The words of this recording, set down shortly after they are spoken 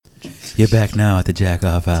You're back now at the Jack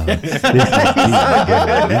Off Hour. That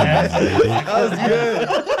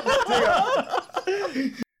was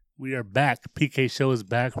good. We are back. PK Show is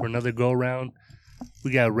back for another go around.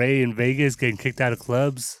 We got Ray in Vegas getting kicked out of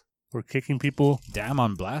clubs. We're kicking people Damn,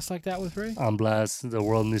 on blast like that with Ray? on blast. The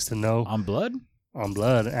world needs to know. On blood? On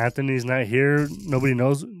blood. Anthony's not here. Nobody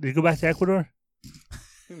knows. Did he go back to Ecuador?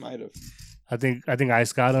 We might have. I think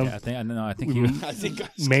Ice got him. Yeah, I think you I think I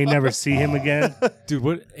May never see him again. dude.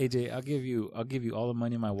 What, AJ? I'll give you all the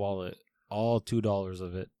money in my wallet, all $2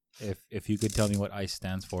 of it, if you could tell me what ICE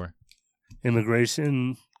stands for.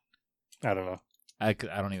 Immigration. I don't know. I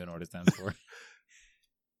don't even know what it stands for.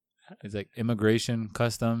 It's like immigration,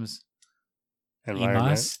 customs,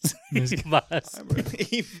 Environment. IMAS.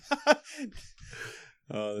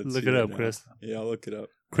 Look it up, Chris. Yeah, I'll look it up.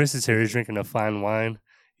 Chris is here. He's drinking a fine wine.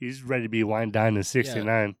 He's ready to be wine dined in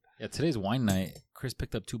 69. Yeah, today's wine night. Chris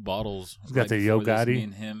picked up 2 bottles. He's got the Yo before this. Gotti. Me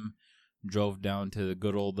and him drove down to the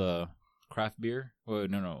good old craft beer. Oh,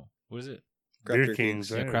 no. What is it? Beer Kings,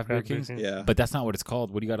 Yeah, right? Craft Beer Kings. Yeah. But that's not what it's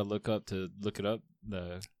called. What do you got to look up to look it up?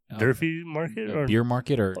 The Durfee Market or beer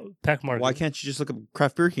market or Pack Market? Why can't you just look up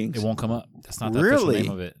Craft Beer Kings? it won't come up. That's not the official Really?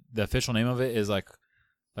 name of it. The official name of it is like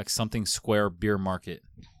something square beer market.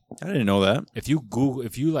 I didn't know that. If you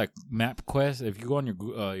like MapQuest, if you go on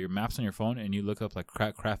your maps on your phone and you look up like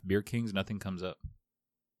Craft Beer Kings, nothing comes up.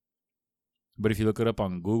 But if you look it up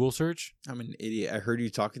on Google search, I'm an idiot. I heard you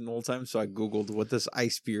talking the whole time, so I Googled what does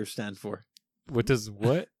ice beer stand for. what does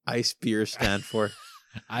what? Ice beer stand for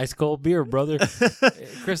Ice cold beer, brother.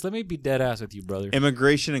 Chris, let me be dead ass with you, brother.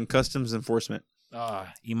 Immigration and Customs Enforcement.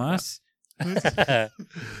 IMAS? But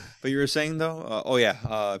you were saying though,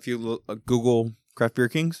 if you Google Craft Beer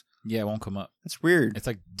Kings, Yeah, it won't come up. that's weird. It's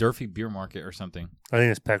like Durfee Beer Market or something. I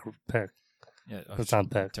think it's Pack. Yeah, It's on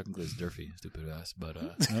Pack. Technically, it's Durfee, stupid ass. But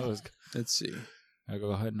no, it was. Let's see. I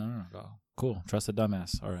go ahead. No. Go. Cool. Trust the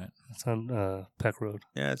dumbass. All right. It's on Pack Road.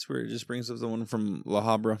 Yeah, it's weird. It just brings up the one from La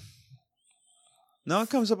Habra. No, it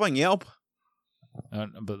comes up on Yelp.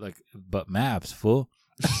 But maps, fool.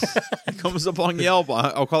 It comes up on Yelp.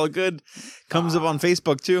 I'll call it good. Comes up on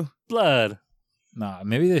Facebook too. Blood. Nah,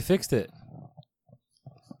 maybe they fixed it.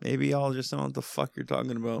 Maybe y'all just don't know what the fuck you're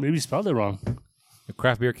talking about. Maybe you spelled it wrong. The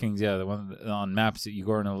Craft Beer Kings, yeah, the one on maps.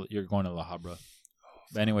 You're going to La Habra.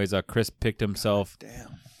 But anyways, Chris picked himself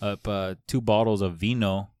up 2 bottles of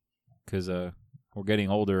vino because we're getting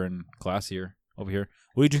older and classier over here.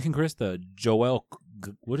 What are you drinking, Chris? The Joel.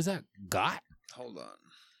 What is that? Got? Hold on.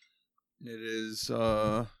 It is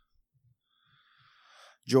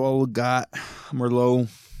Joel Gott Merlot,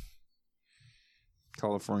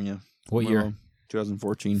 California. What year?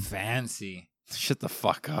 2014. Fancy. Shut the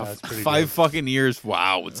fuck up. That's pretty 5 good. fucking years.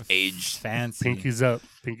 Wow, it's aged. Fancy. Pinkies up.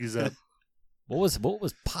 Pinkies up. What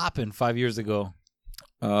was popping 5 years ago?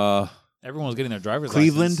 Everyone was getting their driver's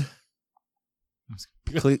Cleveland.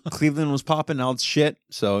 license. Cleveland was popping. Now it's shit.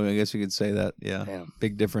 So I guess we could say that. Yeah, Damn.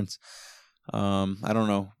 big difference. I don't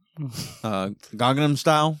know. Gangnam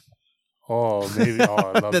Style. Oh, maybe. Oh,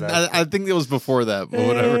 I love that. I think it was before that, but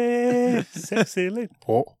whatever. Hey, sexy lady.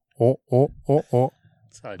 Oh.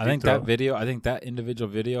 I think that individual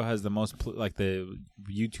video has the most the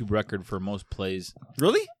YouTube record for most plays.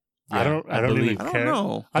 Really? I don't believe. even I care. don't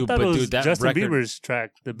know. I thought it was that Justin record- Bieber's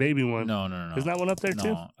track, the baby one. No. Isn't that one up there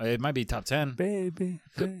too? No, it might be top 10. Baby.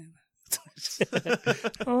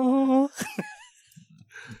 Oh.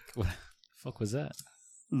 What the fuck was that?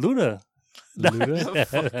 Luda.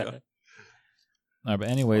 Luda? All right, but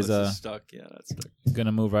anyways, this is stuck. Yeah, that's stuck.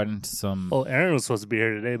 gonna move right into some Oh, Aaron was supposed to be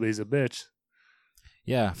here today, but he's a bitch.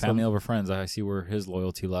 family over friends. I see where his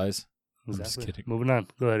loyalty lies. I'm just kidding. Moving on.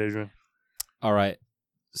 Go ahead, Adrian. All right.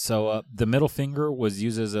 So the middle finger was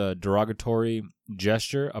used as a derogatory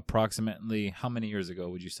gesture approximately how many years ago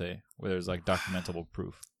would you say? Where there's like documentable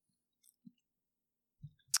proof.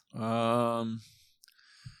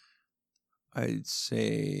 I'd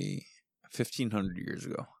say 1,500 years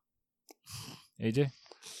ago. AJ?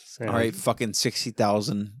 Same. All right, fucking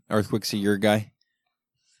 60,000 earthquakes a year, guy.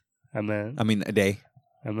 I meant A day.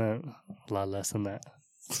 a lot less than that.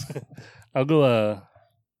 I'll go,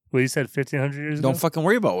 what you said 1,500 years ago? Don't fucking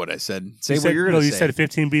worry about what I said. Say You what said- you're going to say. you said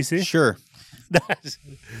 15 BC? Sure.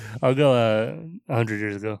 I'll go 100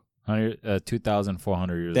 years ago.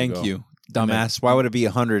 2,400 years ago. Thank you, dumbass. Why would it be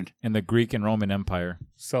 100? In the Greek and Roman Empire.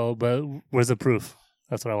 So, but where's the proof?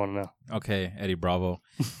 That's what I want to know. Okay, Eddie Bravo.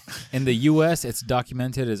 In the U.S., it's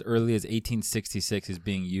documented as early as 1866 as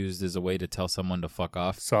being used as a way to tell someone to fuck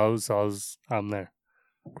off. I'm there.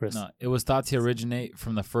 Chris. No, it was thought to originate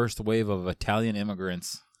from the first wave of Italian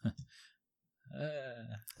immigrants.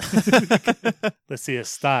 Let's see a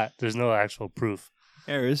stat. There's no actual proof.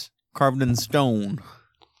 There is. carved in stone.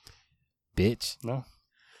 Bitch. No.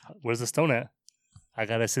 Where's the stone at? I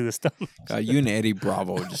gotta see the stone. You and Eddie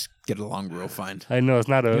Bravo just get along real fine. I know it's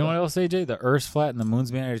not a. You know what else, AJ? The Earth's flat and the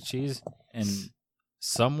moon's made out of cheese. And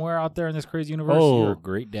somewhere out there in this crazy universe, you're a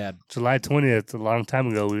great dad. July 20th, a long time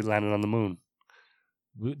ago, we landed on the moon.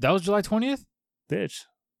 That was July 20th? Bitch.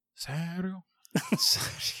 Serio?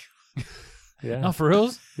 Yeah. No, for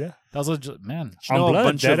reals? Yeah. That was legit. Man. You know, On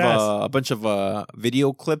blood, a bunch of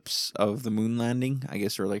video clips of the moon landing, I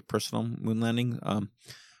guess, or like personal moon landing,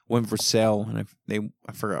 went for sale, and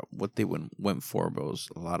I forgot what they went for, but it was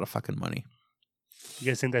a lot of fucking money. You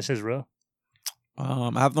guys think that shit's real?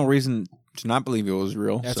 I have no reason to not believe it was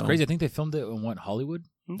real. That's so. crazy. I think they filmed it in Hollywood,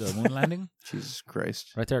 the moon landing, Jesus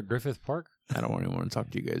Christ! right there at Griffith Park. I don't even want to talk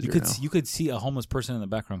to you guys You right could now. you could see a homeless person in the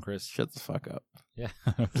background, Chris. Shut the fuck up. Yeah.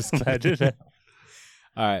 I'm just kidding. Imagine.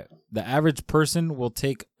 All right. The average person will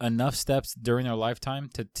take enough steps during their lifetime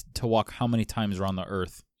to walk how many times around the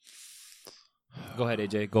earth? Go ahead,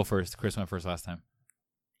 AJ. Go first. Chris went first last time.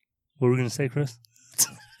 What were we going to say, Chris?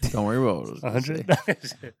 Don't worry about it. 100?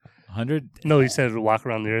 100? No, you said walk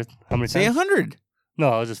around the earth. How many Say times? 100. No,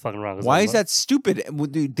 I was just fucking wrong. Why is that stupid? Well,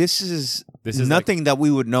 dude, this is This is nothing that we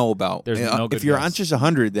would know about. There's no good if your guess. answer's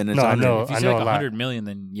 100, then it's No, I 100. know. If you I say know like a lot. 100 million,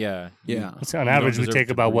 then yeah. Yeah. On You average, don't we deserve take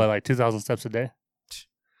to about, breathe. like 2,000 steps a day?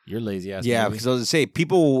 You're lazy ass. Yeah, baby. because I was going to say,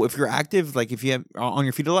 people, if you're active, like if you have on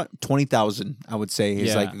your feet a lot, 20,000, I would say,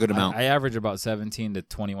 is like a good amount. I average about 17 to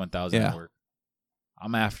 21,000 Yeah. at work.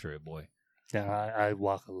 I'm after it, boy. Yeah, I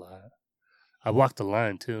walk a lot. I walk the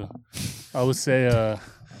line, too. I would say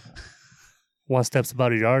 1 step's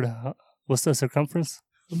about a yard. What's the circumference?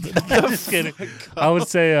 Just kidding. I would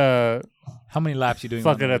say How many laps you doing?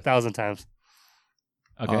 fuck on it the- 1,000 times.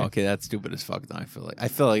 Okay. Oh, okay, that's stupid as fuck. No, I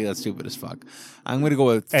feel like that's stupid as fuck. I'm going to go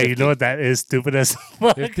with 50. Hey, you know what that is? Stupid as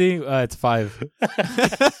fuck. 50? It's 5.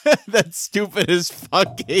 That's stupid as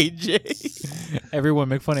fuck, AJ. Everyone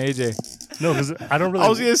make fun of AJ. No, because I don't really. I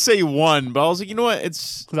was going to say 1, but I was like, you know what?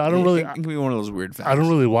 It's 'Cause I don't really- It can be one of those weird facts. I don't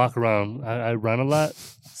really walk around. I run a lot,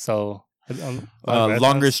 so I'm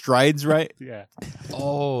longer strides, right? Yeah,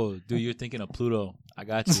 Oh, dude, you're thinking of Pluto. I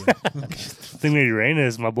got you. think of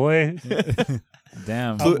Uranus, my boy.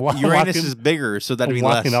 Damn. I'm wa- Uranus walking- is bigger, so that'd I'm be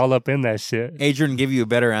less. walking all up in that shit. Adrian give you a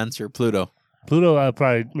better answer. Pluto. Pluto,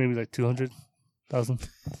 probably maybe like 200,000.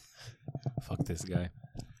 Fuck this guy.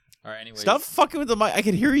 All right, anyway. Stop fucking with the mic. I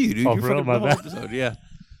can hear you, dude. Oh, You're bro, fucking my the whole bad. episode. Yeah.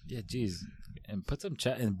 Yeah, jeez. And put some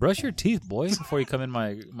chat and brush your teeth, boy, before you come in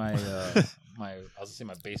my I was gonna say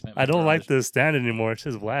my basement. I don't like garage. the stand anymore. It's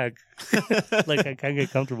just whack. Like I can't get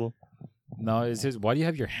comfortable. No, it's just, why do you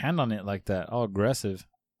have your hand on it like that? All aggressive.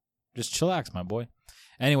 Just chillax, my boy.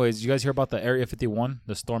 Anyways, did you guys hear about the Area 51,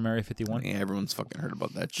 the storm Area 51? Yeah, everyone's fucking heard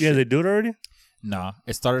about that shit. Yeah, they do it already. Nah,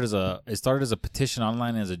 it started as a petition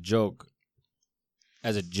online as a joke.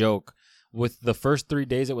 With the first 3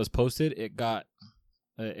 days it was posted, it got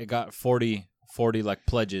 40 like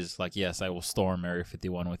pledges. Like, yes, I will storm Area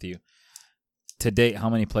 51 with you. To date, how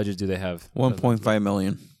many pledges do they have? 1.5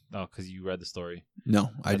 million. Oh, because you read the story. No,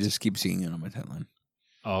 I just keep seeing it on my timeline.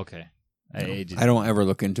 Oh, okay. I don't ever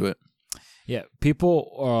look into it. Yeah,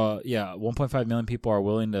 people. 1.5 million people are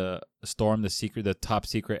willing to storm the top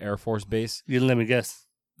secret Air Force base. You didn't let me guess.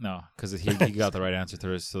 No, because he got the right answer to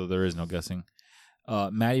this, so there is no guessing.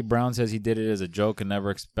 Matty Brown says he did it as a joke and never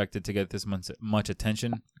expected to get this much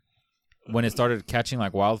attention. When it started catching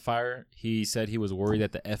like wildfire, he said he was worried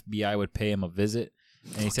that the FBI would pay him a visit,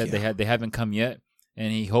 and he said they haven't come yet,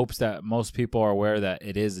 and he hopes that most people are aware that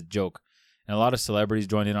it is a joke. And a lot of celebrities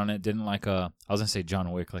joined in on it. Didn't like I was gonna say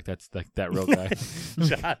John Wick, like that's like that real guy.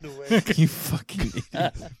 John Wick. You fucking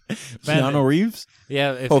idiot. Man, Keanu Reeves?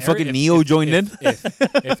 Yeah. Fucking Neo joined in?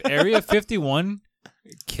 If Area 51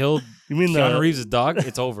 killed You mean Keanu the Reeves' dog,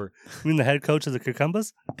 it's over. You mean the head coach of the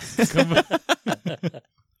Cucumbas?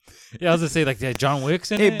 Yeah, I was gonna say like John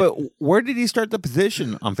Wick's in Hey, it. but where did he start the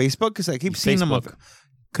petition? On Facebook? Because I keep seeing him. Facebook. Like,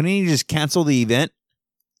 couldn't he just cancel the event?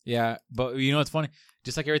 Yeah, but you know what's funny?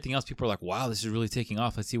 Just like everything else, people are like, "Wow, this is really taking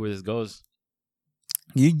off. Let's see where this goes."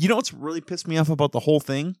 You know what's really pissed me off about the whole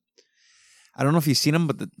thing? I don't know if you've seen them,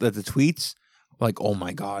 but the tweets, like, oh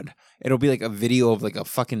my God. It'll be like a video of like a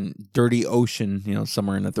fucking dirty ocean,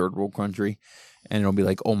 somewhere in a third world country. And it'll be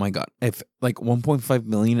like, oh my God. If like 1.5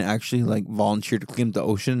 million actually like volunteered to clean up the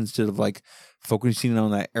ocean instead of like focusing on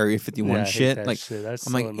that Area 51 Yeah, I hate shit. that Like, shit. That's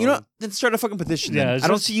I'm so like, annoying. then start a fucking petition. Yeah, then. it's I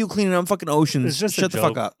don't just- see you cleaning up fucking oceans. It's just Shut a the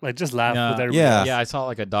joke. fuck up. Like just laugh Yeah. with everybody. Yeah. Yeah, I saw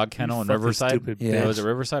like a dog kennel in fucking Riverside. stupid Yeah. Was it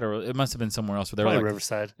Riverside or it must have been somewhere else? But they were Probably like,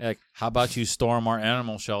 Riverside. how about you storm our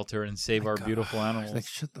animal shelter and save our beautiful animals? Like,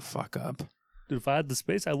 shut the fuck up. Dude, if I had the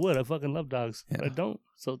space, I would. I fucking love dogs. But I Yeah. don't.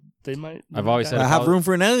 So they might. I've always said I if have I was- room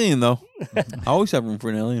for an alien, though. I always have room for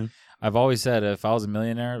an alien. I've always said if I was a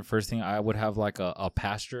millionaire, the first thing I would have like a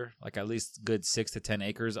pasture, like at least good 6 to 10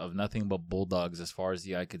 acres of nothing but bulldogs as far as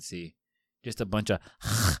the eye could see. Just a bunch of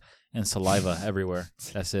and saliva everywhere.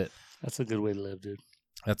 That's it. That's a good way to live, dude.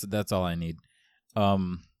 That's all I need.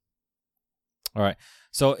 All right.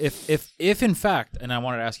 So if in fact, and I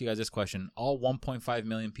wanted to ask you guys this question, all 1.5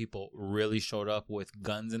 million people really showed up with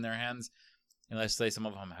guns in their hands, and let's say some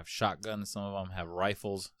of them have shotguns, some of them have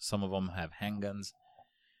rifles, some of them have handguns.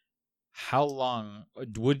 How long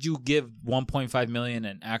would you give 1.5 million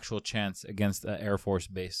an actual chance against an Air Force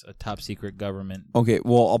base, a top secret government? Okay,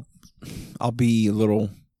 well, I'll be a little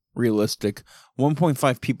realistic.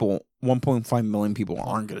 1.5 million people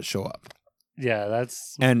aren't going to show up. Yeah,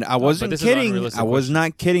 that's. And I but wasn't this is an kidding. unrealistic I was question.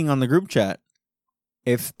 not kidding on the group chat.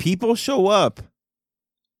 If people show up,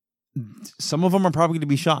 some of them are probably going to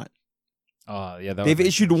be shot. Yeah, that They've would make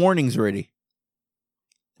issued sense. warnings already.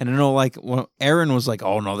 And I know, like, Aaron was like,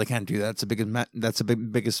 "Oh no, they can't do that. That's the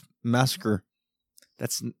biggest massacre."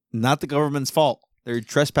 That's not the government's fault. They're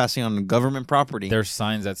trespassing on government property. There's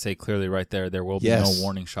signs that say clearly right there will be Yes. no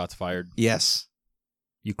warning shots fired. Yes,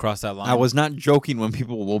 You cross that line. I was not joking when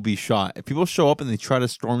people will be shot. If people show up and they try to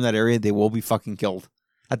storm that area, they will be fucking killed.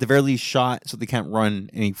 At the very least, shot so they can't run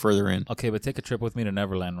any further in. Okay, but take a trip with me to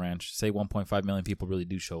Neverland Ranch. Say 1.5 million people really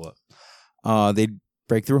do show up. They'd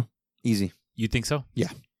break through easy. You think so? Yeah.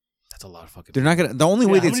 That's a lot of fucking. They're not gonna. The only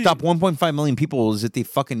Yeah, way how they'd many- stop 1.5 million people is if they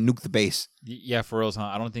fucking nuke the base. Yeah, for reals, huh?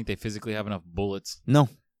 I don't think they physically have enough bullets. No,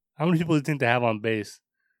 How many people do you think they have on base?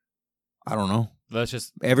 I don't know. Let's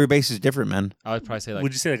just. Every base is different, man. I would probably say like.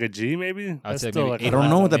 Would you say like a G maybe? That's say still maybe like eight I a don't lot.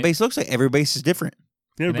 know what that man. base looks like. Every base is different.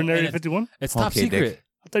 You ever been to And Area it- 51? It's top Okay, Dick. secret.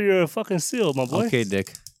 I thought you were a fucking SEAL, my boy. Okay,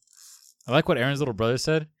 Dick. I like what Aaron's little brother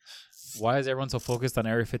said. Why is everyone so focused on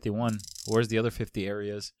Area 51? Where's the other 50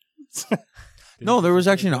 areas? No, there was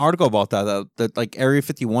actually an article about that like Area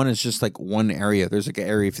 51 is just like one area. There's like an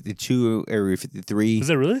Area 52, Area 53. Is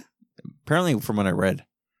that really? Apparently, from what I read.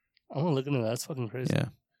 I'm gonna look into that. That's fucking crazy. Yeah.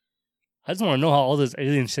 I just want to know how all this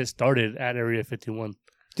alien shit started at Area 51.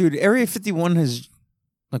 Dude, Area 51 has,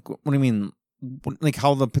 like, what do you mean? Like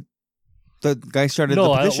how the guy started No,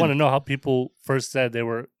 the I petition? want to know how people first said they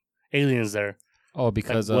were aliens there. Oh, Like,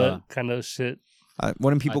 because what kind of shit?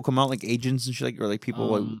 Wouldn't people come out like agents and shit, like, or like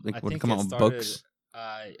people I would think come it out with started, books?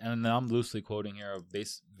 And I'm loosely quoting here,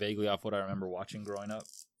 vaguely off what I remember watching growing up.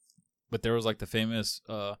 But there was like the famous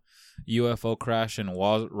UFO crash in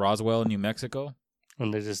Roswell, New Mexico.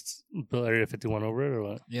 And they just built Area 51 over it or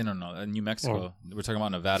what? Yeah, no, New Mexico. We're talking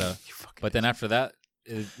about Nevada. But then after that,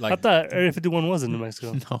 I thought Area 51 was in New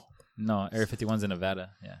Mexico. No. No, Area 51's in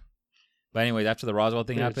Nevada. Yeah. But anyways, after the Roswell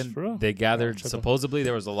thing Bitch, happened, for real? they gathered. tripping. Supposedly,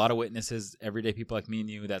 there was a lot of witnesses, everyday people like me and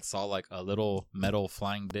you, that saw like a little metal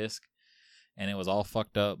flying disc, and it was all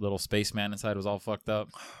fucked up. Little spaceman inside was all fucked up,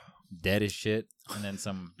 dead as shit. And then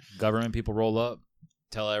some government people roll up,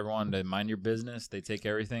 tell everyone to mind your business. They take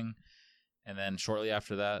everything, and then shortly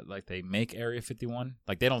after that, like they make Area 51.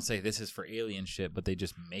 Like they don't say this is for alien shit, but they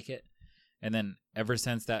just make it. And then ever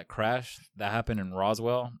since that crash that happened in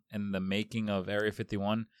Roswell and the making of Area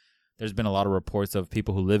 51, there's been a lot of reports of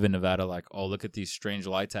people who live in Nevada like, oh, look at these strange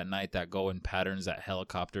lights at night that go in patterns that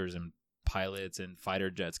helicopters and pilots and fighter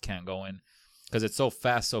jets can't go in because it's so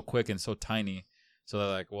fast, so quick, and so tiny. So they're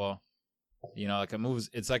like, well, you know, like it moves.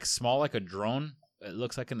 It's like small like a drone. It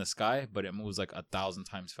looks like in the sky, but it moves like 1,000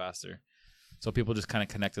 times faster. So people just kind of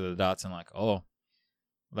connected the dots and like, oh,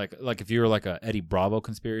 like if you were like a Eddie Bravo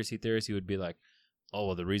conspiracy theorist, you would be like, oh,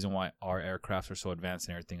 well, the reason why our aircrafts are so advanced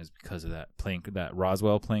and everything is because of that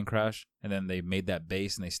Roswell plane crash. And then they made that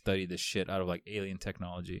base and they studied the shit out of like alien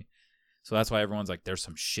technology. So that's why everyone's like, there's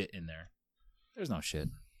some shit in there. There's no shit.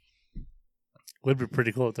 Would be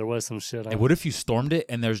pretty cool if there was some shit on And what if you stormed it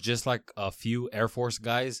and there's just like a few Air Force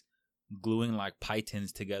guys gluing like pie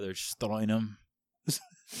tins together, just throwing them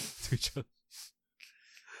to each other?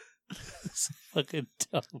 It's fucking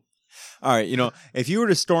dumb. All right, if you were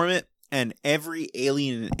to storm it and every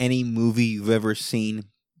alien in any movie you've ever seen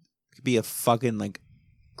could be a fucking like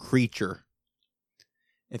creature.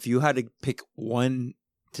 If you had to pick one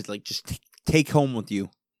to like just take home with you,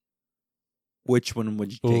 which one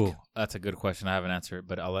would you take? Ooh, that's a good question. I haven't answered,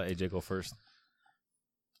 but I'll let AJ go first.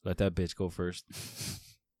 Let that bitch go first.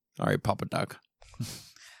 All right, Papa Doc.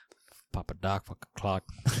 Papa Doc, fuck a clock.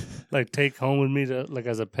 Like take home with me to like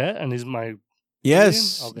as a pet, and he's my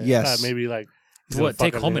Yes, alien? Okay. yes. Maybe like he's What? gonna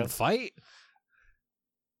Take fuck home everything and fight?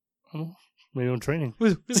 up. Maybe on training.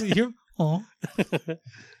 Was it here? Oh,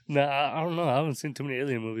 No, I don't know. I haven't seen too many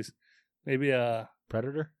alien movies. Maybe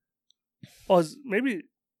Predator. Oh, maybe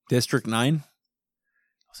District 9.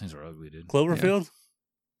 Those things are ugly, dude. Cloverfield.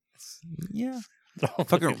 Yeah. They're all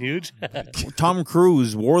Fucking- fucking huge. Tom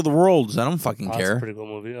Cruise, War of the Worlds. I don't fucking That's a care. pretty cool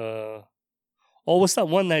movie. What's that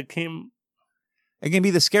one that came? It can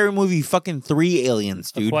be the scary movie fucking 3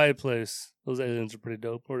 aliens, A dude. Quiet Place. Those aliens are pretty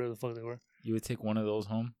dope. Whatever the fuck they were. You would take one of those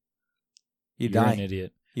home? You You're an die.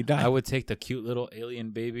 idiot. You die. I would take the cute little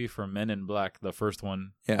alien baby from Men in Black, the first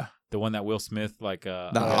one. Yeah. The one that Will Smith, like...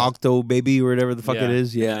 The Octo baby or whatever the fuck it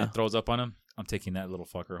is. and Yeah. it throws up on him. I'm taking that little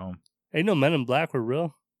fucker home. Hey, no, Men in Black were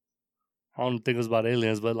real. I don't think it was about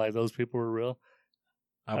aliens, but like those people were real.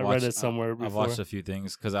 I read it somewhere I've before. watched a few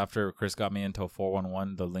things because after Chris got me into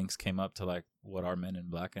 411, the links came up to like what are Men in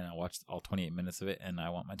Black, and I watched all 28 minutes of it, and I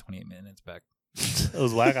want my 28 minutes back. It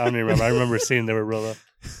was whack. I don't even remember. I remember seeing they were real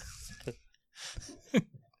though.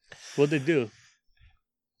 What'd they do?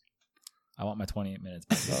 I want my 28 minutes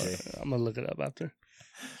back. okay? I'm gonna look it up after.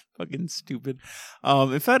 Fucking stupid.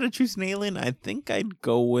 If I had to choose an alien, I think I'd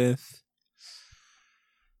go with...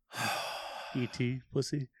 E.T.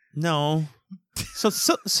 pussy. No. So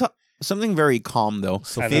something very calm though.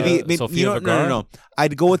 I know. Maybe Sofia you know, Vergara? no.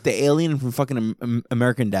 I'd go with the alien from fucking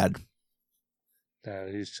American Dad. Nah,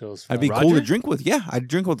 he's chill as fuck. I'd be Roger? cool to drink with. Yeah, I'd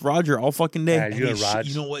drink with Roger all fucking day. Yeah, And you he and Raj.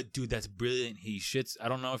 you know what, dude? That's brilliant. He shits. I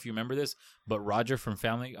don't know if you remember this, but Roger from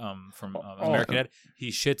Family, from American Dad, he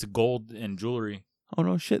shits gold and jewelry. Oh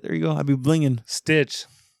no, shit! There you go. I'd be blinging. Stitch.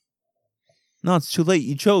 No, it's too late.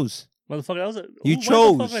 You chose. Motherfucker, I was You why the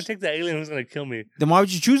chose. fuck would I take the alien who's gonna kill me? Then why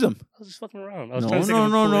would you choose him? I was just fucking around. I was No, trying to think of a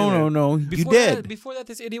no, cool no, alien. no. You Before did. Before that,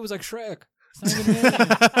 this idiot was like Shrek. It's not even an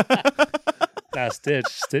alien. Nah, Stitch.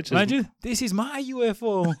 Stitch is Mind you, this is my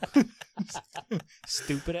UFO.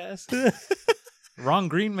 Stupid ass. Wrong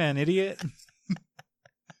green man, idiot.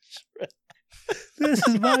 this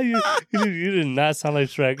is my you did not sound like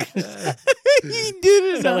Shrek. He You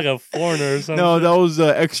did sound it. like a foreigner or something. No, that was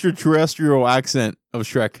the extraterrestrial accent of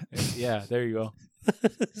Shrek. Yeah, there you go.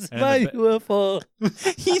 This is And my the UFO.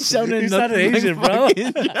 He sounded You nothing sounded Asian, like bro.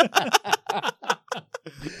 fucking-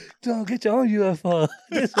 Don't get your own UFO.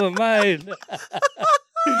 This one mine.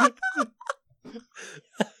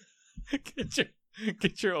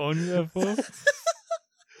 Get your own UFO.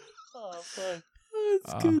 Oh fuck.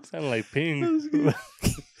 That's good. Sounded like Ping.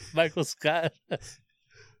 Michael Scott. Yeah,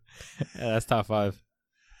 that's top 5.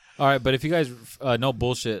 All right, but if you guys no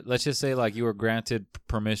bullshit, let's just say like you were granted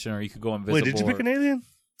permission or you could go invisible. Wait, did you pick an alien?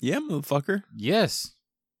 Yeah, motherfucker. Yes.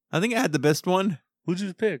 I think I had the best one. Who'd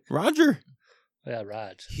you pick? Roger. Yeah,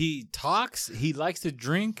 Raj. He talks, he likes to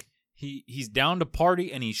drink, he's down to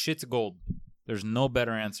party, and he shits gold. There's no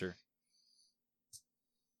better answer.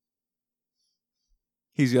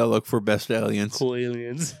 He's got to look for best aliens. Cool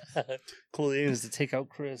aliens. Cool aliens to take out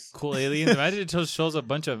Chris. Cool aliens. Imagine it just shows a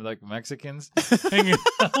bunch of like Mexicans hanging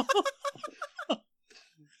out.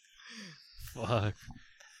 Fuck.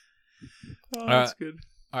 Oh, that's good.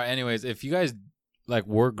 All right. Anyways, if you guys like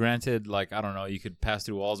were granted, like I don't know, you could pass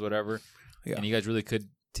through walls, whatever, Yeah. and you guys really could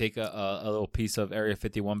take a little piece of Area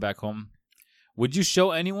 51 back home, would you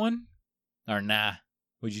show anyone, or nah?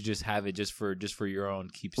 Would you just have it just for your own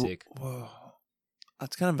keepsake? Whoa.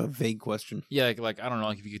 That's kind of a vague question. Yeah, like I don't know,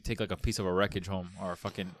 like if you could take like a piece of a wreckage home or a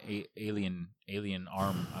fucking alien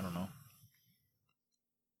arm. I don't know.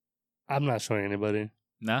 I'm not showing anybody.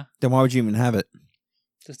 Nah, Then why would you even have it?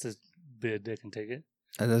 Just to be a dick and take it.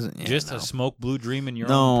 That doesn't. Yeah, just no. a smoke blue dream in your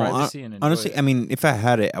No, own privacy and enjoy Honestly, it. I mean, if I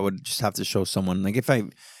had it, I would just have to show someone. Like if I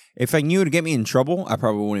knew it would get me in trouble, I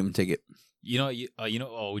probably wouldn't even take it. You know,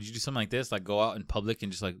 would you do something like this? Like go out in public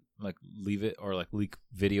and just like leave it, or like leak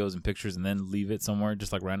videos and pictures and then leave it somewhere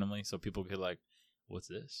just like randomly so people could like, what's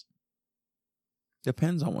this?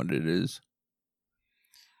 Depends on what it is.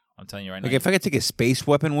 I'm telling you right Like now. if I could take a space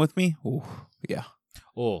weapon with me, ooh, yeah.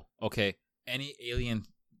 Oh, okay. Any alien?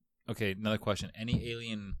 Okay, another question. Any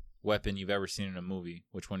alien weapon you've ever seen in a movie?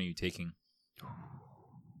 Which one are you taking?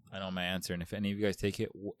 I know my answer, and if any of you guys take it,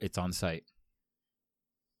 it's on site.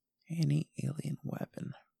 Any alien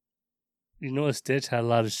weapon. You know, Stitch had a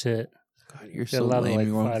lot of shit. God, you're He had so a lot of, lame. like,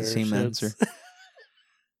 You're going with fighter the same ships. answer.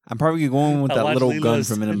 I'm probably going with I that watched little gun Lilo's-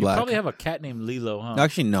 from Men in You Black. probably have a cat named Lilo, huh?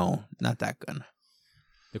 Actually, no, not that gun.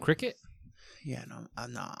 The cricket? Yeah, no,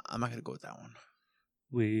 I'm not. I'm not gonna go with that one.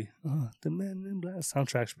 The Men in Black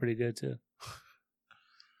soundtrack's pretty good too.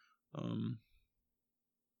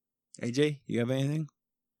 AJ, you have anything?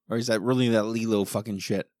 Or is that really that Lilo fucking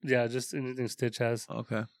shit? Yeah, just anything Stitch has.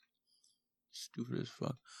 Okay. Stupid as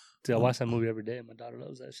fuck. Dude, I watch that movie every day. My daughter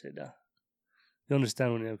loves that shit now. You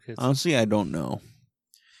understand when you have kids. Honestly, I don't know.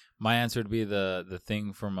 My answer would be the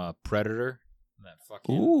thing from Predator. That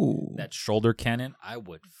fucking Ooh. that shoulder cannon. I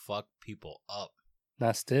would fuck people up.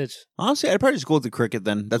 Not Stitch. Honestly, I'd probably just go with the cricket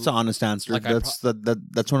then. That's the honest answer. Like, that's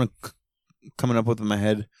what I'm coming up with in my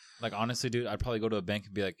head. Like, honestly, dude, I'd probably go to a bank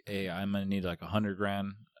and be like, hey, I'm going to need like $100,000,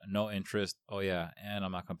 no interest. Oh, yeah. And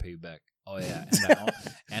I'm not going to pay you back. Oh, yeah.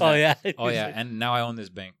 Oh, yeah. And now I own this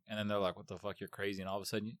bank. And then they're like, what the fuck? You're crazy. And all of a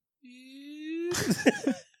sudden,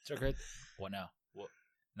 okay. What now? What?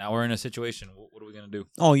 Now we're in a situation. What are we going to do?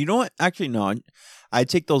 Oh, you know what? Actually, no. I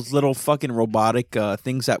take those little fucking robotic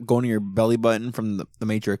things that go in your belly button from the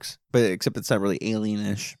Matrix. But except it's not really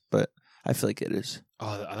alien-ish. But I feel like it is.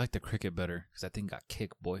 Oh, I like the cricket better because that thing got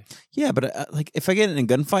kicked, boy. Yeah, but like if I get in a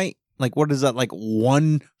gunfight, like what is that? Like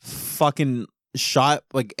one fucking shot,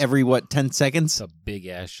 like every 10 seconds? It's a big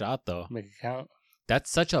ass shot, though. Make it count. That's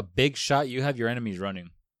such a big shot. You have your enemies running.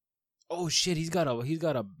 Oh shit! He's got a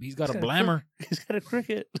blammer. He's got a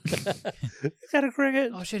cricket. He's got a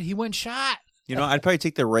cricket. Oh shit! He went shot. You know, I'd probably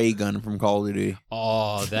take the ray gun from Call of Duty.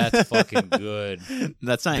 Oh, that's fucking good.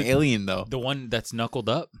 That's not alien though. The one that's knuckled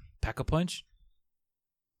up, pack a punch.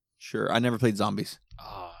 Sure, I never played zombies.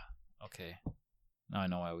 Ah, okay. Now I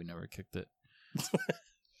know why we never kicked it. All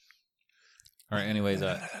right. Anyways,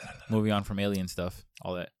 moving on from alien stuff,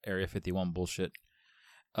 all that Area 51 bullshit.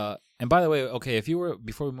 And by the way, okay, if you were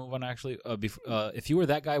before we move on, actually, if you were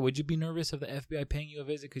that guy, would you be nervous of the FBI paying you a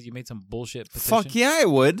visit because you made some bullshit petition? Fuck yeah, I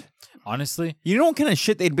would. Honestly, you know what kind of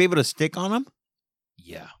shit they'd be able to stick on them?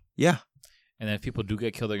 Yeah. Yeah. And then if people do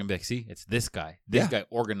get killed, they're gonna be like, "See, it's this guy. This guy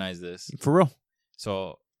organized this for real."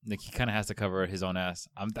 So like, he kind of has to cover his own ass.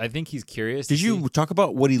 I think he's curious. Did you talk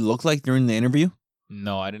about what he looked like during the interview?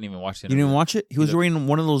 No, I didn't even watch the interview. You didn't watch it? He was wearing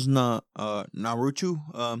one of those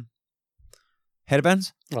Naruto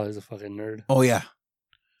headbands. Oh, he's a fucking nerd. Oh yeah,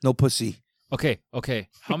 no pussy. Okay.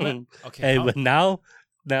 How many? Okay. Hey, but now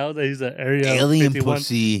that he's an alien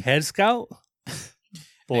pussy head scout,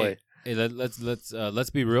 boy. Hey, let's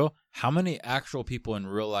be real. How many actual people in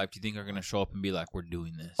real life do you think are gonna show up and be like, "We're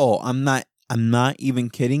doing this"? Oh, I'm not even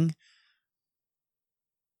kidding.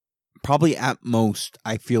 Probably at most,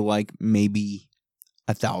 I feel like maybe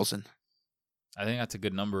 1,000. I think that's a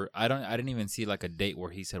good number. I didn't even see like a date where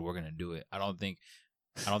he said we're gonna do it. I don't think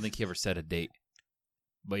he ever said a date.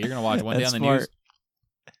 But you're gonna watch one day on the news.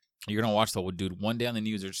 You're gonna watch the dude one day on the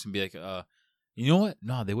news. They're just gonna be like, you know what?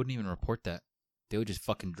 No, they wouldn't even report that. They would just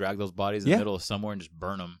fucking drag those bodies in the middle of somewhere and just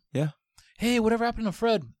burn them. Yeah. Hey, whatever happened to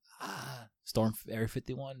Fred? Storm Area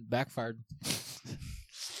 51 backfired.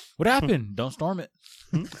 What happened? Don't storm it.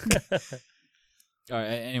 All right.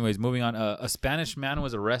 Anyways, moving on. A Spanish man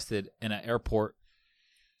was arrested in an airport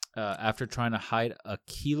after trying to hide a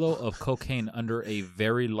kilo of cocaine under a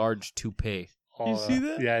very large toupee. Oh, you see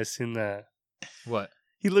that? Yeah, I seen that. What?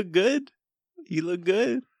 He looked good.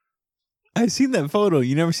 I seen that photo.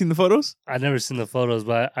 You never seen the photos? I never seen the photos,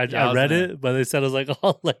 but I read it. But they said it was like,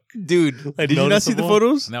 oh, like, dude, like did you not see the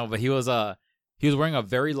photos? No, but he was wearing a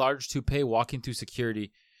very large toupee walking through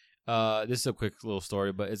security. This is a quick little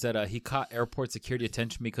story, but it's that he caught airport security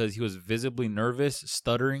attention because he was visibly nervous,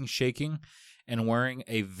 stuttering, shaking, and wearing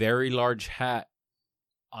a very large hat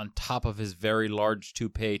on top of his very large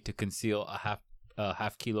toupee to conceal a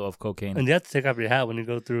half kilo of cocaine. And you have to take off your hat when you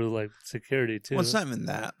go through like security too. Well, it's not even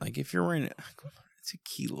that. Like if you're wearing it, it's a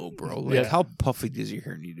kilo, bro. Like how puffy does your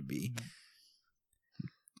hair need to be?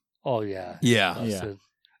 Oh yeah, yeah.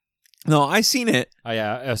 No, I seen it. Oh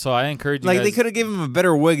yeah, so I encourage you. Like guys, they could have given him a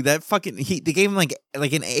better wig. That fucking they gave him like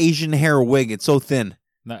an Asian hair wig. It's so thin.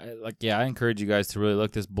 I encourage you guys to really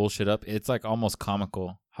look this bullshit up. It's like almost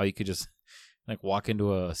comical how you could just like walk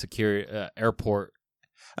into a security airport.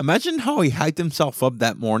 Imagine how he hyped himself up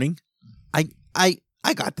that morning. I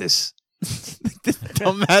got this. This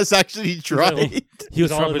dumbass actually tried. He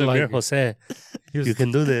was probably like, Jose, you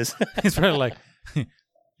can do this. He's probably like,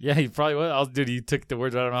 yeah, he probably was. Dude, he took the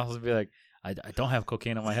words out of my mouth and be like, I don't have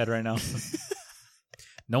cocaine on my head right now.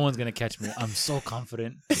 No one's gonna catch me. I'm so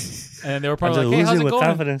confident. And they were probably like, hey, how's it going?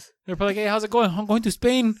 Confidence. They were probably like, hey, how's it going? I'm going to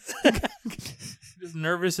Spain. Just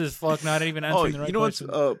nervous as fuck, not even answering the right question.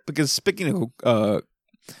 Because speaking of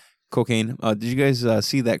cocaine, did you guys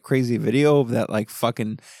see that crazy video of that like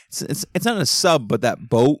fucking it's not a sub, but that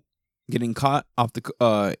boat getting caught off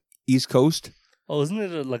the East Coast? Oh, isn't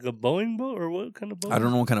it like a Boeing boat or what kind of boat? I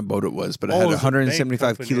don't know what kind of boat it was, but it had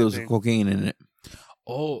 175 kilos of cocaine in it.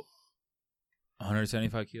 Oh,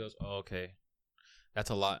 175 kilos? Oh, okay. That's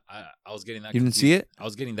a lot. I was getting that. You didn't see it? I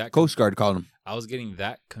was getting that. Coast Guard called him. I was getting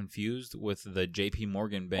that confused with the J.P.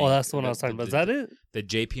 Morgan bank. Oh, that's the one I was talking about. Is that it? The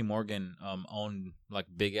J.P. Morgan owned like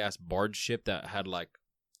big ass barge ship that had like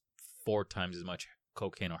 4 times as much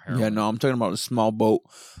cocaine or heroin. Yeah, no, I'm talking about a small boat.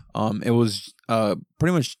 It was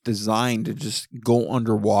pretty much designed to just go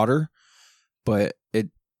underwater, but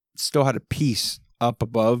it still had a piece up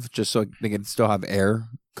above just so they can still have air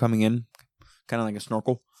coming in, kind of like a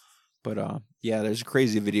snorkel. But yeah, there's a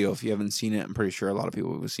crazy video. If you haven't seen it, I'm pretty sure a lot of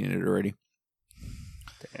people have seen it already.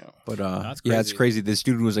 Damn. But That's yeah, it's crazy. crazy. This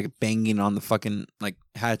dude was like banging on the fucking like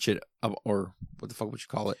hatchet or what the fuck would you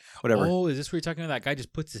call it? Whatever. Oh, is this where you're talking about? That guy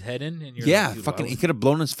just puts his head in, and you're yeah, like, dude, fucking. why He would- could have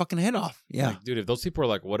blown his fucking head off. Yeah. Like, dude, if those people are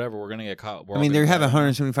like, whatever, we're gonna get caught. I mean, they're having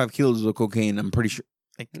 175 kilos of cocaine. I'm pretty sure.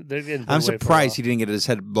 They're getting put I'm away for a surprised while. he didn't get his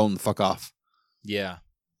head blown the fuck off. Yeah.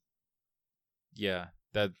 Yeah.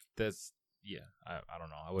 That's. Yeah. I don't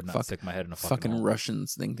know. I would not Fuck- stick my head in a Fucking hole.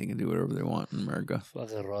 Russians think they can do whatever they want in America.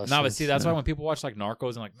 Fucking Russians. No, but see, that's yeah. why when people watch like Narcos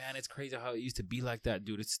and like, man, it's crazy how it used to be like that,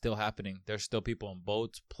 dude. It's still happening. There's still people on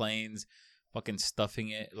boats, planes, fucking stuffing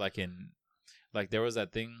it like in, like there was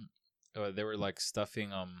that thing, they were like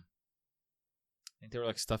stuffing I think they were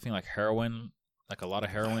like stuffing like heroin, like a lot of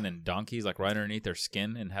heroin and donkeys like right underneath their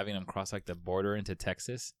skin and having them cross like the border into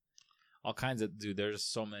Texas. All kinds of dude. There's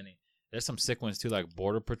so many. There's some sick ones too, like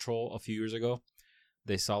Border Patrol a few years ago.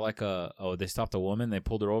 They saw like they stopped a woman, they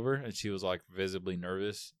pulled her over, and she was like visibly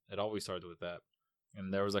nervous. It always started with that.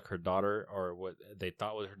 And there was like her daughter, or what they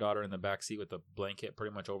thought was her daughter, in the back seat with a blanket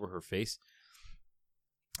pretty much over her face.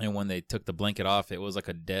 And when they took the blanket off, it was like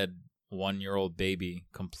a dead 1-year-old baby,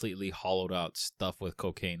 completely hollowed out, stuffed with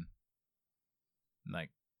cocaine. Like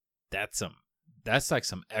that's like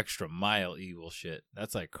some extra mile evil shit.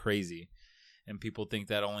 That's like crazy. And people think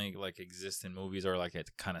that only like exists in movies or like it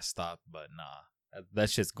kind of stopped, but nah, that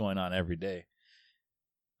shit's going on every day.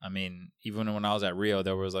 I mean, even when I was at Rio,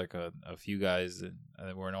 there was like a few guys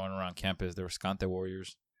that were known around campus. They were Scante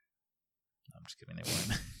warriors. I'm just kidding. They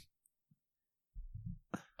weren't.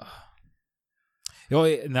 You know,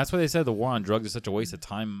 and that's why they said the war on drugs is such a waste of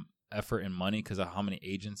time, effort, and money because of how many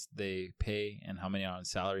agents they pay and how many are on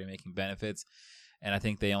salary making benefits. And I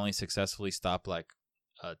think they only successfully stop like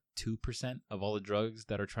 2% of all the drugs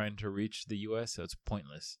that are trying to reach the U.S. So it's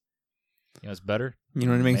pointless. You know, it's better. You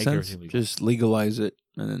know what makes Make sense? everything legal. Just legalize it,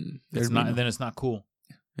 and then It's there'd not. be And then it's not cool.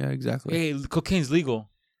 yeah, exactly. Hey, cocaine's legal.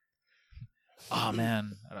 Oh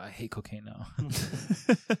man, I hate cocaine now.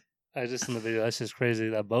 I just in the video. That's just crazy.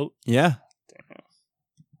 That boat. Yeah. Damn.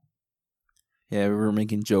 Yeah, we were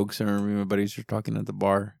making jokes. I remember me and my buddies were talking at the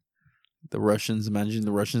bar. The Russians, imagine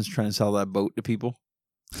the Russians trying to sell that boat to people.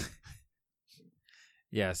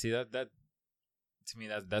 Yeah, see that to me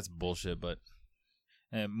that's bullshit. But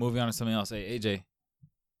moving on to something else. Hey AJ,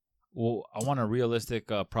 well, I want a realistic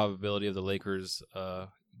probability of the Lakers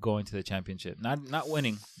going to the championship, not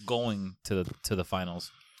winning, going to the finals.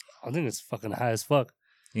 I think it's fucking high as fuck.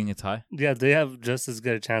 You think it's high? Yeah, they have just as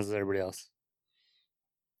good a chance as everybody else.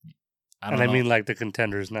 I don't I know. mean, like the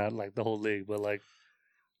contenders, not like the whole league, but like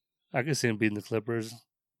I could see them beating the Clippers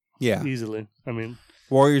Yeah. easily. I mean,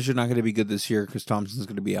 Warriors are not going to be good this year because Thompson's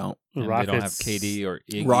going to be out. the And Rockets they don't have KD or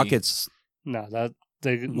Iggy. Rockets, No, that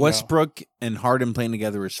they Westbrook and Harden playing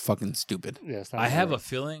together is fucking stupid. No. Yeah, it's not I have a right.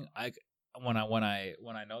 feeling when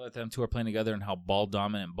I know that them two are playing together and how ball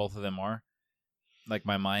dominant both of them are, like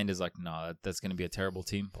my mind is like, no, that's going to be a terrible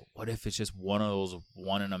team. But what if it's just one of those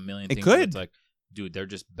 1 in a million It things? Where could. It's like, dude, they're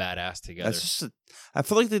just badass together. That's just. I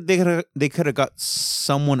feel like they could have got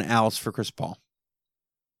someone else for Chris Paul.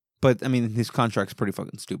 But I mean, his contract's pretty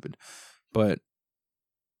fucking stupid. But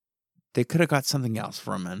they could have got something else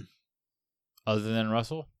for him, man. Other than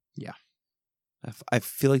Russell. I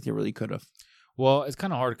feel like they really could have. Well, it's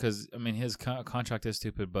kind of hard because I mean his contract is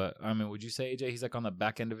stupid. But I mean, would you say AJ he's like on the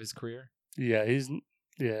back end of his career? Yeah,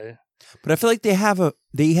 yeah. But I feel like they have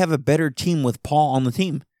a better team with Paul on the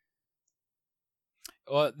team.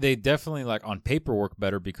 Well, they definitely like on paper work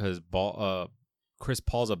better because Chris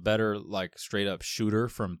Paul's a better like straight up shooter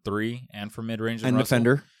from 3 and from mid range And Russell.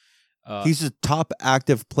 defender. He's a top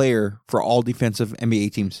active player for all defensive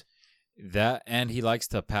NBA teams. That and he likes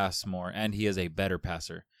to pass more, and he is a better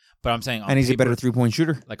passer. But I'm saying, on And he's paper, a better 3-point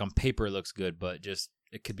shooter. Like on paper, it looks good, but just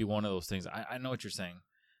it could be one of those things. I know what you're saying,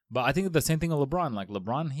 but I think the same thing with LeBron. Like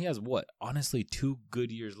LeBron, he has what? Honestly, 2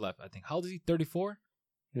 good years left. I think. How old is he? 34.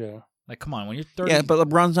 Yeah. Like, come on, when you're 30. Yeah, but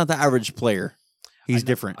LeBron's not the average player. He's I know-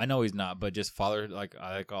 different. I know he's not, but just father. Like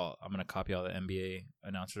I'm gonna copy all the NBA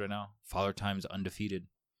announcers right now. Father Time's undefeated.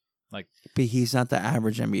 But he's not the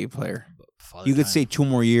average NBA player. But Father You could Time- say 2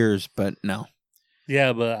 more years, but no.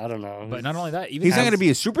 Yeah, but I don't know. But not only that, even He's not as- going to be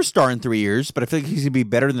a superstar in 3 years, but I feel like he's going to be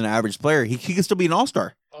better than an average player. He can still be an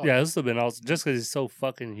all-star. Yeah, this has been also just because he's so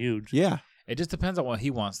fucking huge. Yeah. It just depends on what he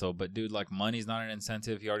wants, though. But dude, like money's not an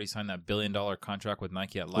incentive. He already signed that $1 billion contract with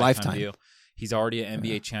Nike at lifetime deal. He's already an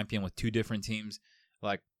NBA champion with 2 different teams.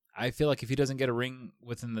 Like I feel like if he doesn't get a ring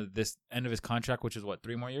within this end of his contract, which is what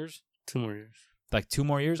 3 more years, 2 more years. like 2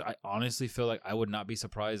 more years, I honestly feel like I would not be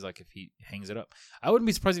surprised like if he hangs it up. I wouldn't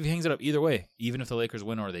be surprised if he hangs it up either way, even if the Lakers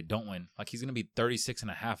win or they don't win. Like he's gonna be 36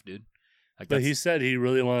 and a half, dude. Like, But he said he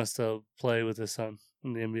really wants to play with his son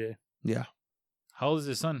in the NBA. Yeah. how old is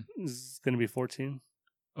his son? He's going to be 14.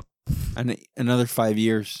 And another 5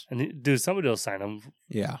 years. And dude, somebody will sign him.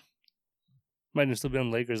 Yeah. Might still be on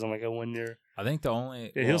Lakers on like a 1 year. I think the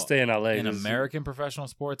only Yeah, he'll stay in LA. in American professional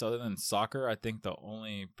sports other than soccer. I think the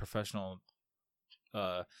only professional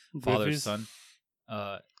father Griffey's? son.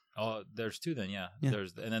 There's 2 then. Yeah. Yeah.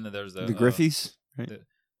 There's the The Griffies. Right?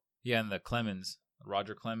 yeah, and the Clemens,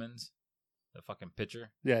 Roger Clemens, the fucking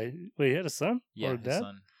pitcher. Yeah. Wait, he had a son? Yeah, Or a his dad?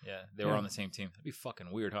 son. Yeah, they were Yeah. on the same team. That'd be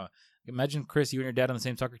fucking weird, huh? Imagine Chris, you and your dad on the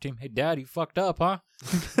same soccer team. Hey, Dad, you fucked up, huh?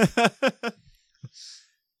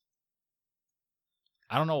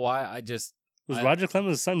 I don't know why. Was Roger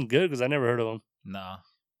Clemens' son good? Because I never heard of him. Nah,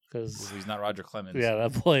 Because, he's not Roger Clemens. yeah,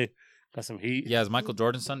 that boy got some heat. Yeah, is Michael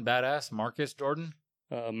Jordan's son badass? Marcus Jordan?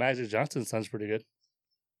 Magic Johnson's son's pretty good.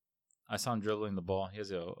 I saw him dribbling the ball. He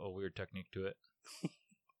has a weird technique to it.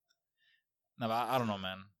 No, but I don't know,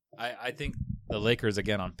 man. I think the Lakers,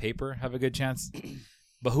 again, on paper, have a good chance.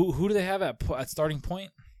 But who do they have at starting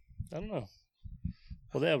point? I don't know.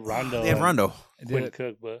 Well, they have Rondo. They have Rondo. Quinn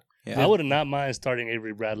Cook, but Yeah. I would not mind starting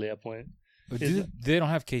Avery Bradley at point. They don't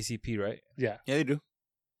have KCP, right? Yeah. Yeah, they do.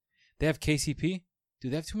 They have KCP?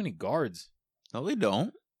 Dude, they have too many guards. No, they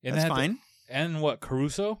don't. And That's they had fine. and what,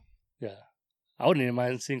 Caruso? Yeah. I wouldn't even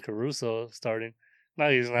mind seeing Caruso starting. Now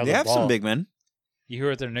he's going to have They the have ball. some big men. You hear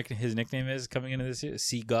what his nickname is coming into this year?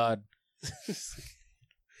 Sea God.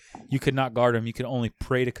 You could not guard him. You could only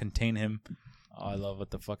pray to contain him. Oh, I love what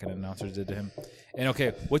the fucking announcers did to him. And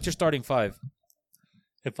okay, what's your starting 5?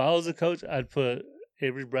 If I was a coach, I'd put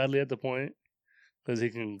Avery Bradley at the point because he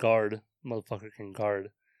can guard. Motherfucker can guard.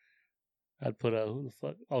 I'd put who the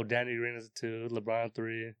fuck? Oh, Danny Green is 2, LeBron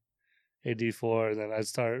 3, AD 4, and then I'd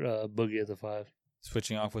start Boogie at the 5.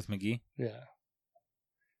 Switching off with McGee? Yeah.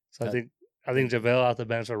 So I think JaVale out the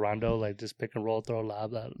bench or Rondo, like just pick and roll, throw a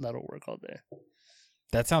lob. That'll work all day.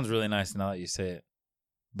 That sounds really nice now that you say it.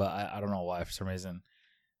 But I don't know why, for some reason.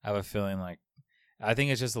 I have a feeling like, I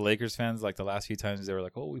think it's just the Lakers fans, like the last few times they were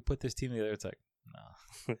like, oh, we put this team together. It's like,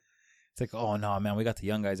 no. It's like, oh, no, man, we got the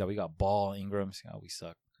young guys out. We got Ball, Ingram. Oh, we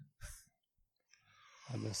suck.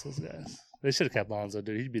 I miss those guys. They should have kept Lonzo,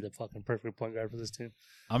 dude. He'd be the fucking perfect point guard for this team.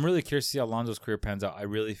 I'm really curious to see how Lonzo's career pans out. I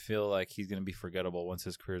really feel like he's going to be forgettable once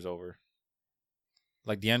his career's over.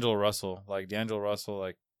 Like D'Angelo Russell.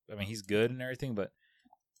 I mean, he's good and everything, but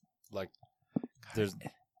like, there's...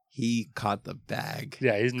 He caught the bag.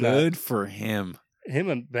 Yeah, he's good for him. Him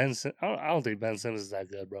and Ben Simmons, I don't think Ben Simmons is that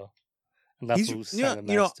good, bro. And that's He's- who's you know- signing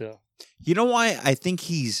you know- Max too. You know why I think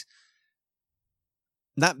he's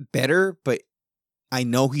not better, but I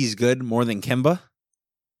know he's good more than Kemba?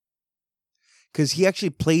 Because he actually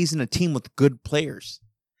plays in a team with good players.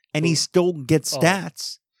 And he Who? still gets Oh.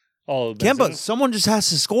 stats. Oh, Ben Kemba, Simmons? someone just has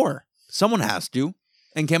to score. Someone has to.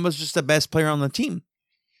 And Kemba's just the best player on the team.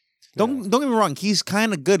 Don't get me wrong. He's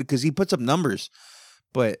kind of good because he puts up numbers.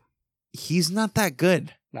 But he's not that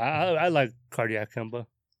good. Nah, I like Cardiac Kemba.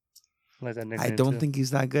 I like that nickname I don't too. think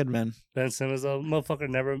he's that good, man. Ben Simmons, though, motherfucker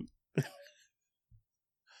never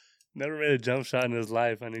made a jump shot in his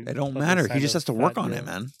life. And It don't matter. He just has to work on it,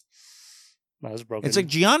 man. No, it's broken. It's like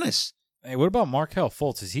Giannis. Hey, what about Markelle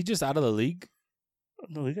Fultz? Is he just out of the league?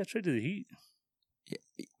 No, he got traded to the Heat.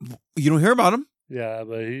 You don't hear about him. Yeah,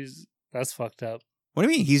 but that's fucked up. What do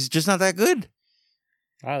you mean? He's just not that good.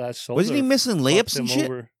 Ah, that shoulder. Wasn't he missing fucked layups and him shit?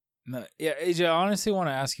 over. No, yeah, AJ, I honestly want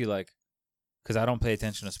to ask you, like, because I don't pay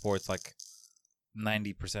attention to sports like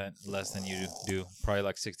 90% less than you do, probably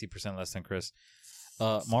like 60% less than Chris.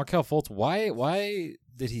 Markelle Fultz, why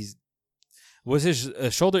did was his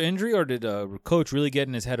shoulder injury, or did a coach really get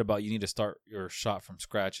in his head about you need to start your shot from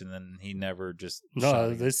scratch, and then he never just shot No,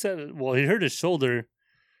 again? they said, well, he hurt his shoulder.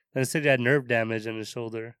 And they said he had nerve damage in his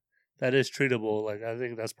shoulder. That is treatable. Like, I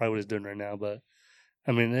think that's probably what he's doing right now. But,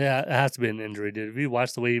 I mean, it has to be an injury, dude. If you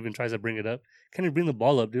watch the way he even tries to bring it up, can he bring the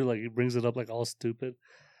ball up, dude? Like, he brings it up like all stupid.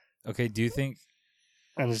 Okay, do you think?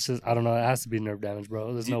 And it's just, I don't know. It has to be nerve damage,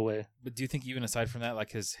 bro. There's no way. But do you think even aside from that,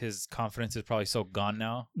 like his confidence is probably so gone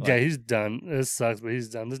now? Yeah, Like, he's done. It sucks, but he's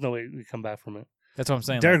done. There's no way we come back from it. that's what I'm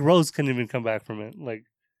saying. Derrick like, Rose couldn't even come back from it. Like,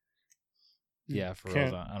 yeah, for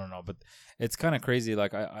can't- Rose, I don't know, but it's kind of crazy.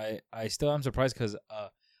 Like I still am surprised because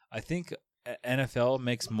I think NFL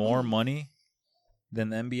makes more money than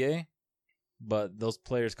the NBA, but those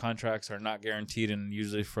players' contracts are not guaranteed and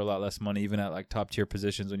usually for a lot less money, even at like top tier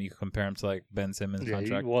positions when you compare them to like Ben Simmons'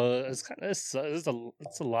 contract. It's kind of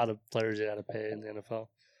it's a lot of players you got to pay in the NFL.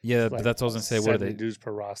 Yeah, Like but that's what I was gonna say. What are they? dudes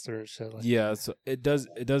per roster and shit. Like Yeah, so it does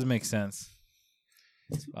make sense.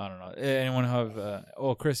 I don't know. Anyone have?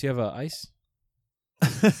 Chris, you have ice?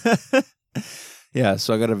 Yeah,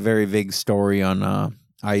 so I got a very vague story on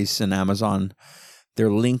ICE and Amazon.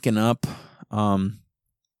 They're linking up.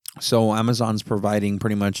 So Amazon's providing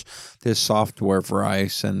pretty much this software for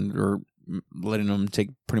ICE, and we're letting them take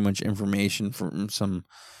pretty much information from some,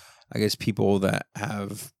 I guess, people that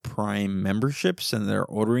have Prime memberships and they're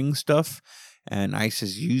ordering stuff. And ICE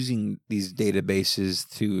is using these databases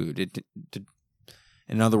to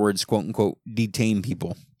in other words, quote unquote, detain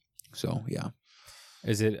people. So, yeah.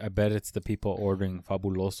 Is it? I bet it's the people ordering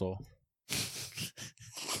Fabuloso.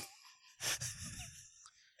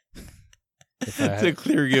 It's a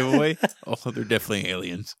clear giveaway. Oh, they're definitely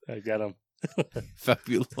aliens. I got them.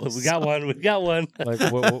 Fabulous. We got one. We got one.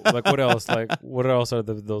 Like what else? Like what else are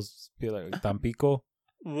those like Tampico?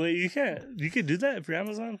 Well, you can't. You could do that for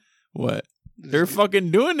Amazon. What? They're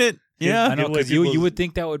fucking doing it. Yeah. I know, because you would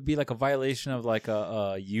think that would be like a violation of like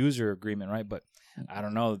a user agreement, right? But I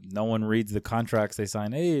don't know. No one reads the contracts they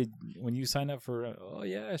sign. Hey, when you sign up for, oh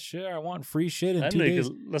yeah, sure, I want free shit in 2 days.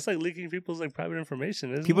 That's like leaking people's like private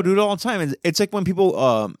information. Isn't People it? do it all the time. It's like when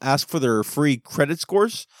people ask for their free credit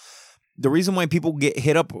scores. The reason why people get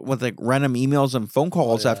hit up with like random emails and phone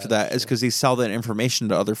calls after that is because they sell that information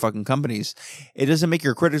to other fucking companies. It doesn't make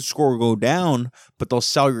your credit score go down, but they'll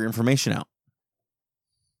sell your information out.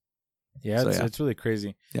 Yeah, it's really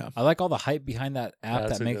crazy. Yeah. I like all the hype behind that app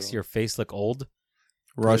that makes your face look old.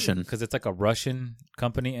 Russian. Because it's like a Russian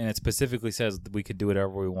company, and it specifically says we could do whatever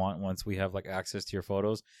we want once we have like access to your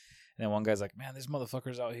photos. And then one guy's like, man, there's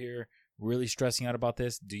motherfuckers out here really stressing out about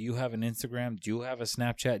this. Do you have an Instagram? Do you have a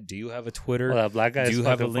Snapchat? Do you have a Twitter? Well, that black guy do you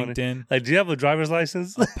have a funny. LinkedIn? Like, do you have a driver's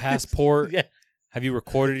license? A passport? Yeah. Have you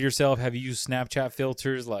recorded yourself? Have you used Snapchat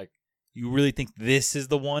filters? Like, you really think this is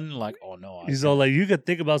the one? Like, oh no. He's all like, you could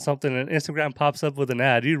think about something and Instagram pops up with an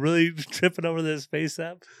ad. You really tripping over this face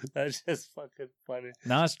app? That's just fucking funny.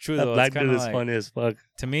 No, it's true That though. black It's dude is like, funny as fuck.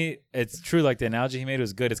 to me, it's true. Like the analogy he made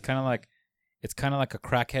was good. It's kind of like a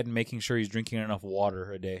crackhead making sure he's drinking enough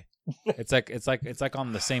water a day. It's like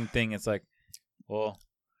on the same thing. It's like, well,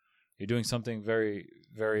 you're doing something very,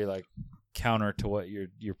 very like counter to what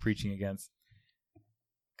you're preaching against.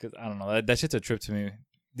 Because I don't know, that shit's a trip to me.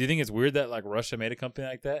 Do you think it's weird that like Russia made a company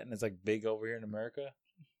like that and it's like big over here in America?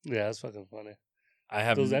 Yeah, that's fucking funny. I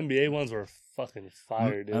have Those NBA ones were fucking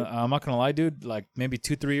fire, dude. I'm not gonna lie, dude. Like maybe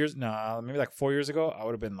 2-3 years, maybe like 4 years ago, I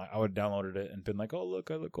would have downloaded it and been like, oh look,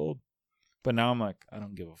 I look old. But now I'm like, I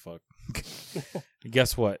don't give a fuck.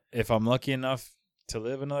 Guess what? If I'm lucky enough to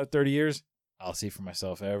live another 30 years, I'll see for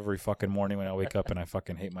myself every fucking morning when I wake up and I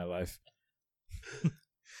fucking hate my life.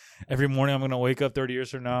 Every morning I'm gonna wake up 30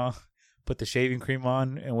 years from now, put the shaving cream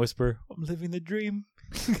on, and whisper, "I'm living the dream."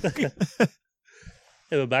 Yeah,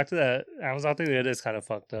 but back to that Amazon thing, it is kind of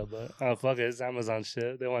fucked up. But fuck it, it's Amazon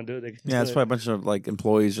shit. They want to do it. They can Yeah, that's why a bunch of like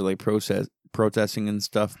employees are like protesting and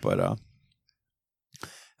stuff. But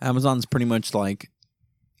Amazon's pretty much like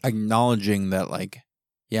acknowledging that, like,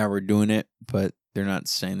 yeah, we're doing it, but they're not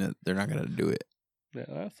saying that they're not gonna do it.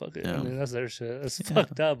 Yeah, fuck it. Yeah. I mean, that's their shit. It's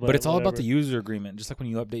fucked up. But it's all about the whatever. user agreement. Just like when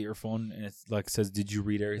you update your phone and it's like says, "Did you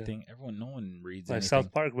read everything?" No one reads Like anything.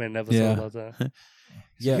 South Park made an episode Yeah. about that.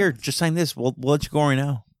 Yeah. Here, just sign this. We'll let you go right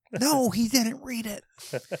now. No, he didn't read it.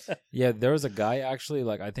 Yeah, there was a guy actually,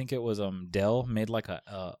 like I think it was Dell made like a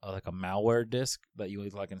malware disk that you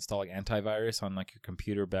would like install like antivirus on like your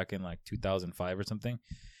computer back in like 2005 or something.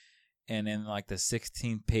 And in like the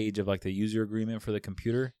 16th page of like the user agreement for the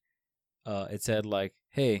computer, it said like,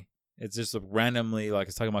 hey, it's just randomly like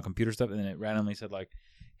it's talking about computer stuff, and then it randomly said like,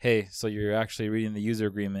 hey, so you're actually reading the user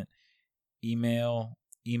agreement. Email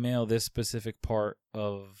this specific part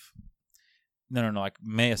of like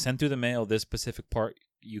send through the mail this specific part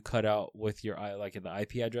you cut out with your like the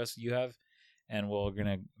IP address you have, and we're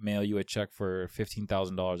gonna mail you a check for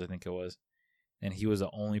 $15,000, I think it was. And he was the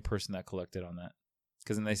only person that collected on that,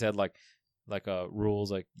 because then they said like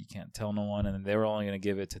rules like you can't tell no one, and they were only gonna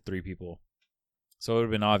give it to 3 people. So it would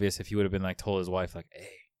have been obvious if he would have been like told his wife like,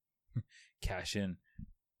 hey, cash in.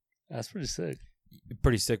 That's pretty sick.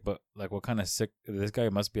 Pretty sick, but like what kind of sick? This guy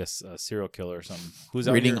must be a serial killer or something. Who's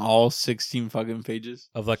out Reading here all 16 fucking pages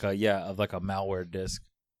of like a malware disk.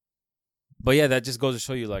 But yeah, that just goes to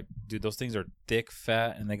show you, like, dude, those things are thick,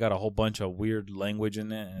 fat, and they got a whole bunch of weird language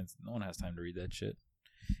in it, and no one has time to read that shit.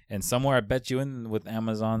 And somewhere, I bet you, with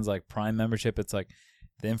Amazon's like Prime membership, it's like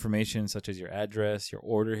the information such as your address, your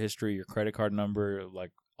order history, your credit card number,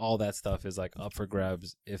 like all that stuff is like up for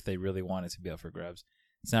grabs if they really want it to be up for grabs.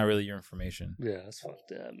 It's not really your information. Yeah, that's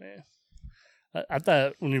fucked up, man. I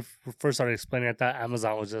thought when you first started explaining, I thought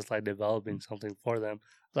Amazon was just like developing something for them.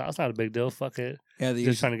 That's not a big deal. Fuck it. Yeah, they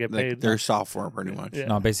Just trying to get paid. Their software, pretty much. Yeah.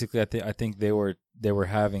 No, basically, I think they were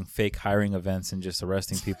having fake hiring events and just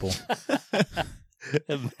arresting people.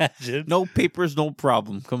 Imagine. No papers, no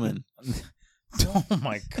problem. Come in. Oh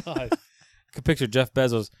my god! I could picture Jeff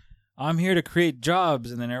Bezos. I'm here to create jobs,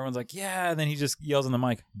 and then everyone's like, "Yeah," and then he just yells on the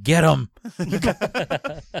mic, "Get him!"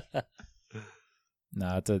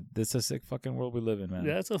 Nah, it's a sick fucking world we live in, man.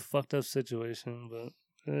 Yeah, it's a fucked up situation,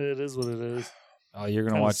 but it is what it is. Oh, you're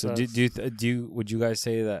gonna Kinda watch it. sucks. Would you guys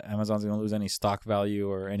say that Amazon's gonna lose any stock value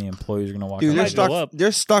or any employees are gonna walk Dude, out? their might go stock, up.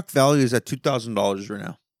 their stock value is at $2,000 right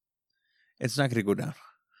now. It's not going to go down.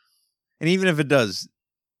 And even if it does,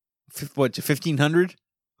 what, 1,500?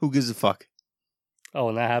 Who gives a fuck? Oh,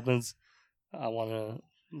 when that happens, I want to,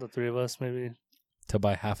 the three of us maybe. To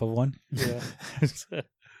buy half of one? Yeah.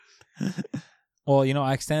 Well, you know,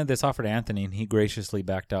 I extended this offer to Anthony, and he graciously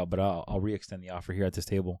backed out. But I'll re-extend the offer here at this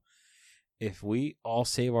table. If we all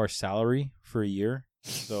save our salary for a year,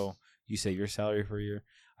 so you save your salary for a year,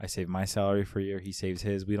 I save my salary for a year, he saves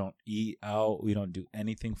his. We don't eat out. We don't do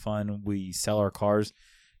anything fun. We sell our cars.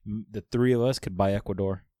 The three of us could buy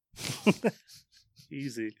Ecuador.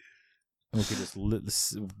 Easy. And we could just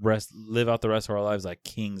live out the rest of our lives like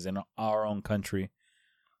kings in our own country.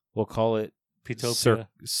 We'll call it Petopia.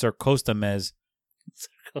 Sir Costa Mez.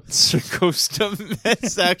 Sir Costa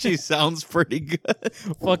Mez actually sounds pretty good.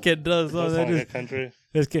 Fuck, it does. Oh, That's that like is, a country.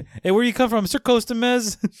 that's good. Hey, where you come from? Sir Costa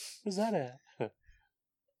Mez? Where's that at?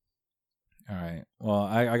 All right. Well,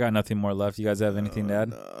 I got nothing more left. You guys have anything to add?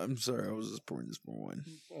 No, I'm sorry. I was just pouring this more wine.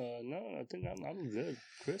 No, I think I'm good.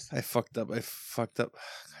 Chris? I fucked up. God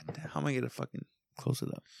damn, how am I going to fucking close it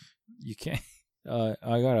up? You can't. I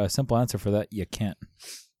got a simple answer for that. You can't.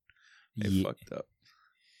 I fucked up.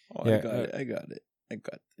 Oh, Yeah, I got it. I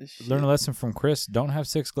got this shit. Learn a lesson from Chris. Don't have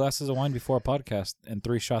 6 glasses of wine before a podcast and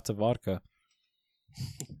 3 shots of vodka.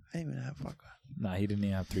 I didn't even have vodka. Nah, he didn't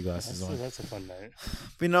even have 3 glasses of wine. That's a fun night.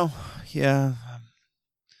 But no, yeah.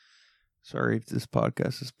 Sorry if this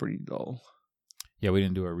podcast is pretty dull. Yeah, we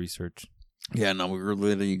didn't do our research. Yeah, no, we were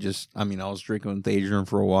literally just, I was drinking with Adrian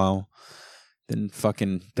for a while. Then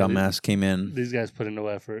fucking dumbass came in. These guys put in no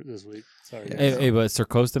effort this week. Sorry. Yeah. guys. Hey, but Sir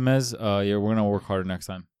Costa Mez, yeah, we're going to work harder next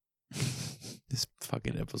time. This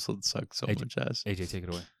fucking episode sucks so Hey, much ass. AJ, take it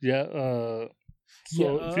away. Yeah. So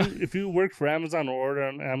Yeah. if you work for Amazon or order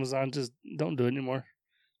on Amazon, just don't do it anymore.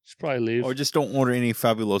 Just probably leave. Or just don't order any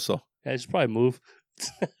Fabuloso. Yeah, just probably move.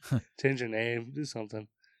 Change your name. Do something.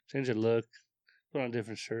 Change your look. Put on a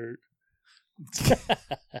different shirt.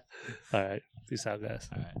 All right. Peace out, guys.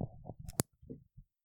 All right.